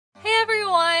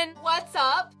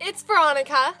It's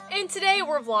Veronica, and today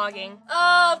we're vlogging.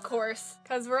 Of course,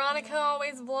 because Veronica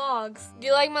always vlogs. Do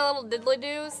you like my little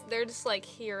diddly-doos? They're just like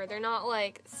here. They're not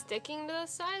like sticking to the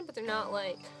side, but they're not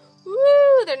like,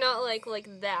 woo! They're not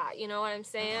like that. You know what I'm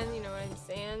saying? You know what I'm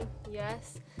saying?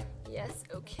 Yes? Yes,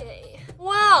 okay.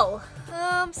 Well,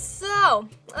 so,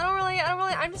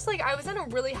 I'm just like, I was in a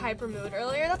really hyper mood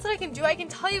earlier. That's what I can do. I can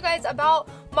tell you guys about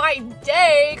my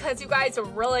day, because you guys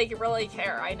really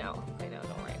care. I know,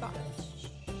 don't worry about it.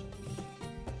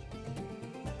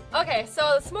 Okay,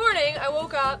 so this morning I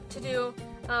woke up to do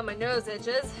my nose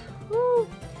itches. Woo.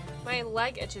 My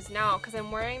leg itches now because I'm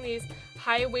wearing these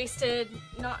high-waisted,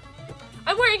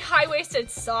 I'm wearing high-waisted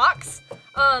socks.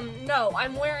 No,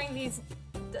 I'm wearing these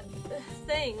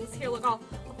things. Here, look, I'll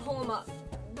pull them up.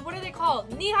 What are they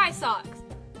called? Knee-high socks.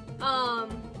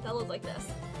 That look like this.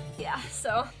 Yeah,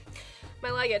 so my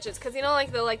leg itches because you know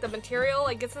like the material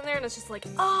like gets in there and it's just like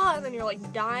and then you're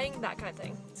like dying, that kind of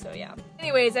thing. So yeah.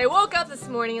 Anyways, I woke up this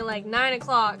morning at like 9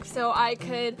 o'clock so I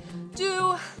could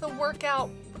do the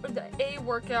workout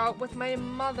with my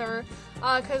mother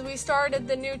because we started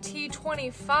the new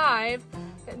T25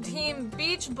 Team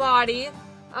Beachbody.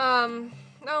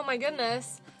 Oh my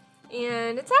goodness.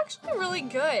 And it's actually really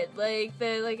good.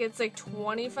 It's like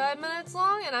 25 minutes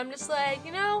long and I'm just like,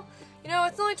 you know,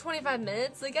 it's only 25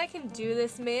 minutes. Like, I can do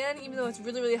this, man, even though it's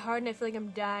really hard and I feel like I'm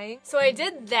dying. So I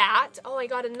did that. Oh, I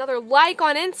got another like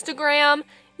on Instagram.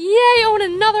 Yay, I want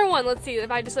another one. Let's see,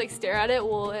 if I just, like, stare at it,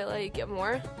 will it, like, get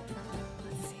more?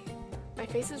 Let's see. My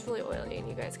face is really oily and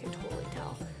you guys can totally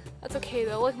tell. That's okay,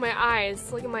 though. Look at my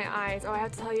eyes. Look at my eyes. Oh, I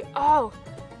have to tell you. Oh.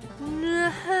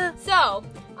 So,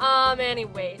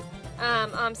 anyways.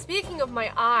 Speaking of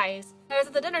my eyes, I was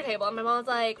at the dinner table and my mom was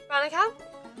like, Veronica,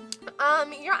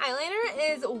 your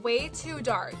eyeliner is way too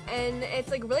dark and it's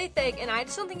like really thick and I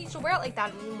just don't think you should wear it like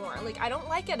that anymore. Like, I don't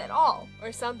like it at all,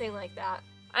 or something like that.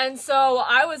 And so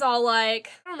I was all like,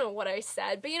 I don't know what I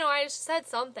said, but you know, I just said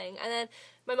something. And then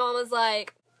my mom was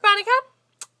like, Veronica,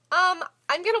 I'm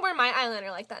gonna wear my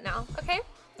eyeliner like that now, okay?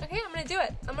 Okay, I'm gonna do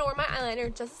it. I'm gonna wear my eyeliner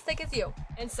just as thick as you.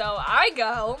 And so I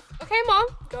go, okay, Mom,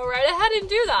 go right ahead and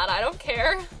do that. I don't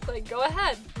care. Like, go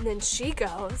ahead. And then she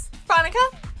goes, Veronica,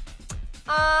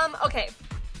 okay,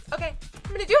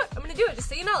 I'm gonna do it, just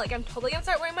so you know, like, I'm totally gonna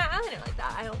start wearing my eyeliner like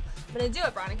that. I'm gonna do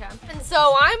it, Veronica. And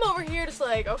so I'm over here just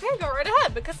like, okay, go right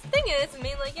ahead, because the thing is, I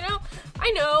mean, like, you know,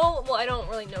 I know, well, I don't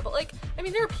really know, but, like, I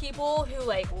mean, there are people who,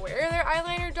 like, wear their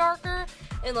eyeliner darker,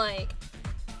 and, like,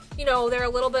 you know, they're a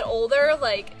little bit older,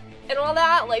 like, and all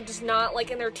that, like, just not, like,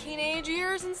 in their teenage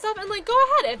years and stuff, and, like, go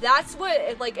ahead, if that's,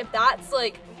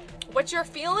 like, what you're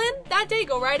feeling that day,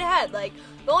 go right ahead. Like,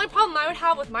 the only problem I would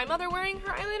have with my mother wearing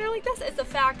her eyeliner like this is the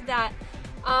fact that,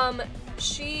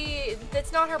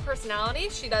 it's not her personality.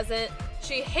 She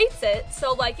hates it,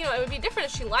 so, like, you know, it would be different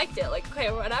if she liked it. Like,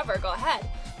 okay, whatever, go ahead.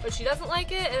 But she doesn't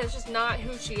like it, and it's just not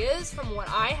who she is from what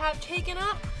I have taken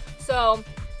up. So,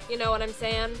 you know what I'm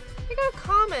saying? I got a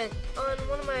comment on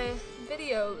one of my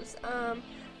videos,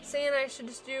 saying I should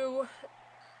just do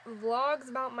vlogs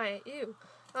about my, do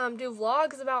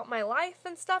vlogs about my life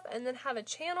and stuff, and then have a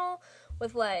channel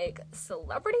with, like,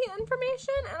 celebrity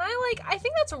information, and I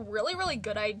think that's a really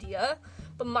good idea,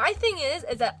 but my thing is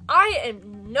that I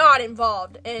am not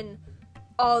involved in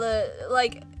all the,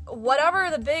 like,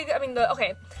 whatever the big,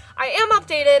 okay, I am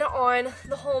updated on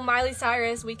the whole Miley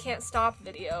Cyrus We Can't Stop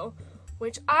video,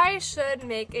 which I should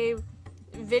make a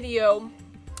video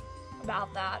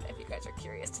about that if you guys are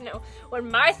curious to know what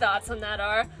my thoughts on that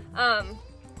are,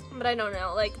 but I don't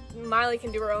know, like, Miley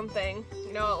can do her own thing,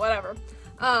 you know, whatever,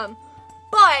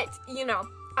 but, you know,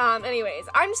 anyways,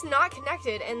 I'm just not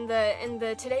connected in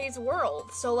the today's world,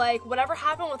 so, like, whatever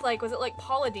happened with, like, was it, like,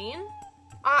 Paula Deen?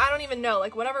 I don't even know,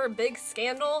 like, whatever big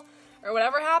scandal or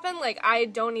whatever happened, like, I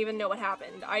don't even know what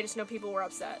happened. I just know people were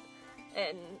upset,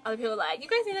 and other people were like, you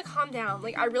guys need to calm down.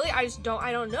 Like, I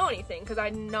don't know anything, because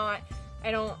I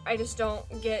just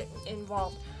don't get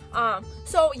involved.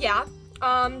 So, yeah,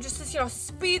 just to, you know,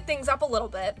 speed things up a little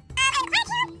bit. I'm quite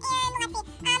cute, and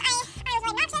let's see, I was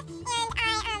really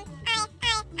obnoxious, and I was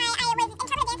interpreting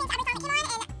things every song that came on,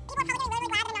 and people were probably getting really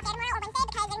glad that I'm not there tomorrow or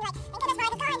Wednesday, because they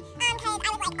were like, thank goodness Veronica gone, because I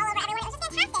was, like, all over everyone. It was just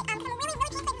fantastic, because I'm really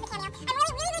keen to the cameo. I'm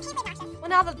really keen to obnoxious. Well,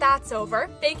 now that that's over,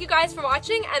 thank you guys for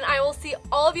watching, and I will see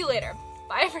all of you later.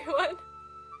 Bye, everyone.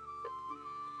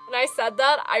 When I said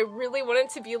that, I really wanted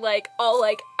to be, like, all,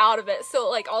 like, out of it. So,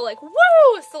 like, all, like, woo!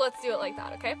 So let's do it like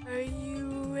that, okay? Are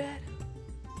you ready?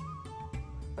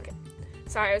 Okay.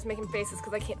 Sorry, I was making faces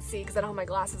because I can't see because I don't have my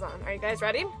glasses on. Are you guys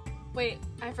ready? Wait,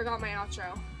 I forgot my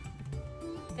outro.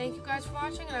 Thank you guys for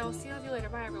watching, and I will see all of you later.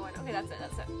 Bye, everyone. Okay, that's it.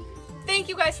 Thank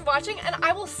you guys for watching, and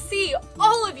I will see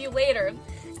all of you later.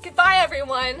 Goodbye,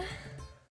 everyone.